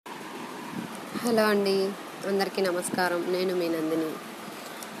Hello అండి, అందరికీ నమస్కారం. నేను మీ నందిని.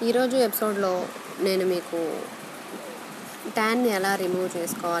 ఈరోజు ఎపిసోడ్లో నేను మీకు ట్యాన్ని ఎలా రిమూవ్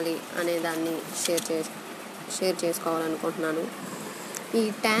చేసుకోవాలి అనే దాన్ని షేర్ చేసుకోవాలనుకుంటున్నాను. ఈ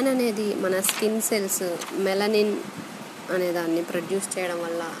ట్యాన్ అనేది మన స్కిన్ సెల్స్ మెలనిన్ అనే దాన్ని ప్రొడ్యూస్ చేయడం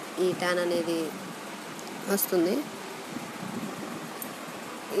వల్ల ఈ ట్యాన్ అనేది వస్తుంది.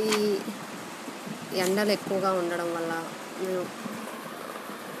 ఈ ఎండలు ఎక్కువగా ఉండడం వల్ల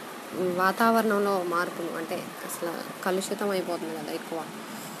వాతావరణంలో మార్పులు అంటే అసలు కలుషితం అయిపోతుంది కదా ఎక్కువ.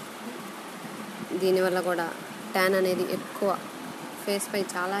 దీనివల్ల కూడా ట్యాన్ అనేది ఎక్కువ ఫేస్ పై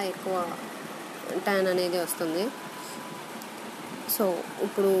చాలా ఎక్కువ ట్యాన్ అనేది వస్తుంది. సో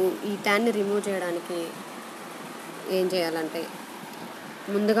ఇప్పుడు ఈ ట్యాన్ని రిమూవ్ చేయడానికి ఏం చేయాలంటే,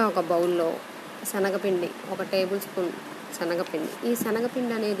 ముందుగా ఒక బౌల్లో శనగపిండి, 1 టేబుల్ స్పూన్ శనగపిండి. ఈ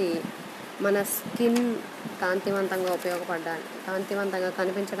శనగపిండి అనేది మన స్కిన్ కాంతివంతంగా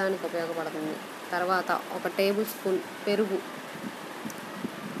కనిపించడానికి ఉపయోగపడుతుంది. తర్వాత 1 టేబుల్ స్పూన్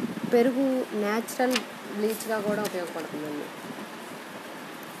పెరుగు న్యాచురల్ బ్లీచ్గా కూడా ఉపయోగపడుతుందండి.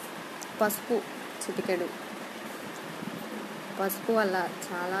 పసుపు చిటికెడు. పసుపు వల్ల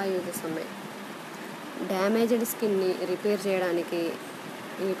చాలా యూజెస్ ఉన్నాయి. డ్యామేజ్డ్ స్కిన్ని రిపేర్ చేయడానికి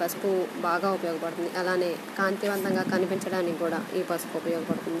ఈ పసుపు బాగా ఉపయోగపడుతుంది. అలానే కాంతివంతంగా కనిపించడానికి కూడా ఈ పసుపు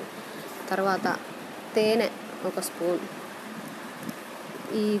ఉపయోగపడుతుంది. తర్వాత తేనె 1 స్పూన్.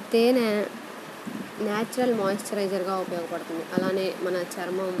 ఈ తేనె న్యాచురల్ మాయిశ్చరైజర్గా ఉపయోగపడుతుంది. అలానే మన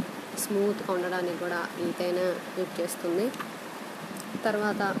చర్మం స్మూత్గా ఉండడానికి కూడా ఈ తేనె హెల్ప్ చేస్తుంది.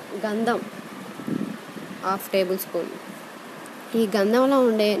 తర్వాత గంధం 1/2 టేబుల్ స్పూన్. ఈ గంధంలో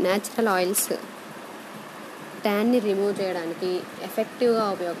ఉండే న్యాచురల్ ఆయిల్స్ ట్యాన్ని రిమూవ్ చేయడానికి ఎఫెక్టివ్గా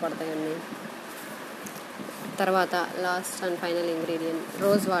ఉపయోగపడతాయండి. తర్వాత last and final ingredient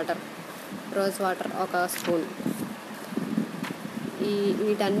rose water 1 spoon.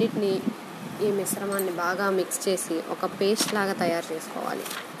 వీటన్నిటిని ఈ మిశ్రమాన్ని బాగా మిక్స్ చేసి ఒక పేస్ట్ లాగా తయారు చేసుకోవాలి.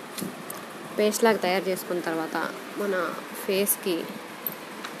 పేస్ట్ లాగా తయారు చేసుకున్న తర్వాత మన ఫేస్కి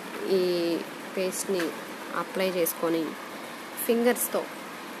ఈ పేస్ట్ని అప్లై చేసుకొని ఫింగర్స్తో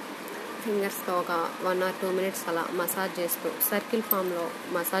ఒక 1 or 2 minutes అలా మసాజ్ చేస్తూ సర్కిల్ ఫామ్లో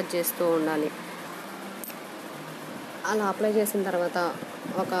మసాజ్ చేస్తూ ఉండాలి. అలా అప్లై చేసిన తర్వాత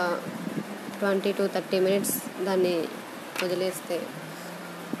ఒక 20 to 30 minutes దాన్ని వదిలేస్తే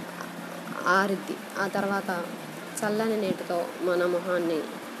ఆరిద్ది. ఆ తర్వాత చల్లని నీటితో మన మొహాన్ని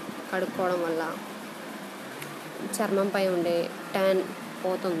కడుక్కోవడం వల్ల చర్మంపై ఉండే ట్యాన్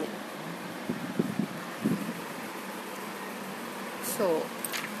పోతుంది. సో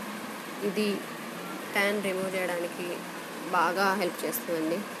ఇది ట్యాన్ రిమూవ్ చేయడానికి బాగా హెల్ప్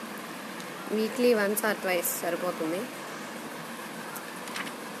చేస్తుందండి. వీక్లీ 1 or 2 సరిపోతుంది.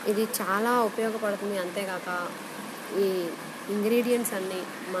 ఇది చాలా ఉపయోగపడుతుంది. అంతేకాక ఈ ఇంగ్రీడియంట్స్ అన్నీ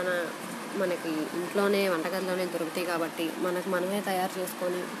మనకి ఇంట్లోనే వంటగదిలోనే దొరుకుతాయి కాబట్టి మనమే తయారు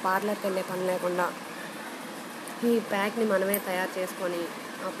చేసుకొని పార్లర్కి వెళ్ళే పని లేకుండా ఈ ప్యాక్ని మనమే తయారు చేసుకొని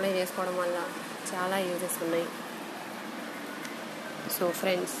అప్లై చేసుకోవడం వల్ల చాలా యూజెస్ ఉన్నాయి. సో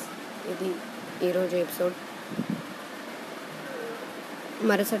ఫ్రెండ్స్, ఇది ఈరోజు ఎపిసోడ్.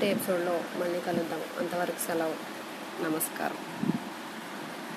 మరుసటి ఎపిసోడ్లో మళ్ళీ కలుద్దాం. అంతవరకు సెలవు. నమస్కారం.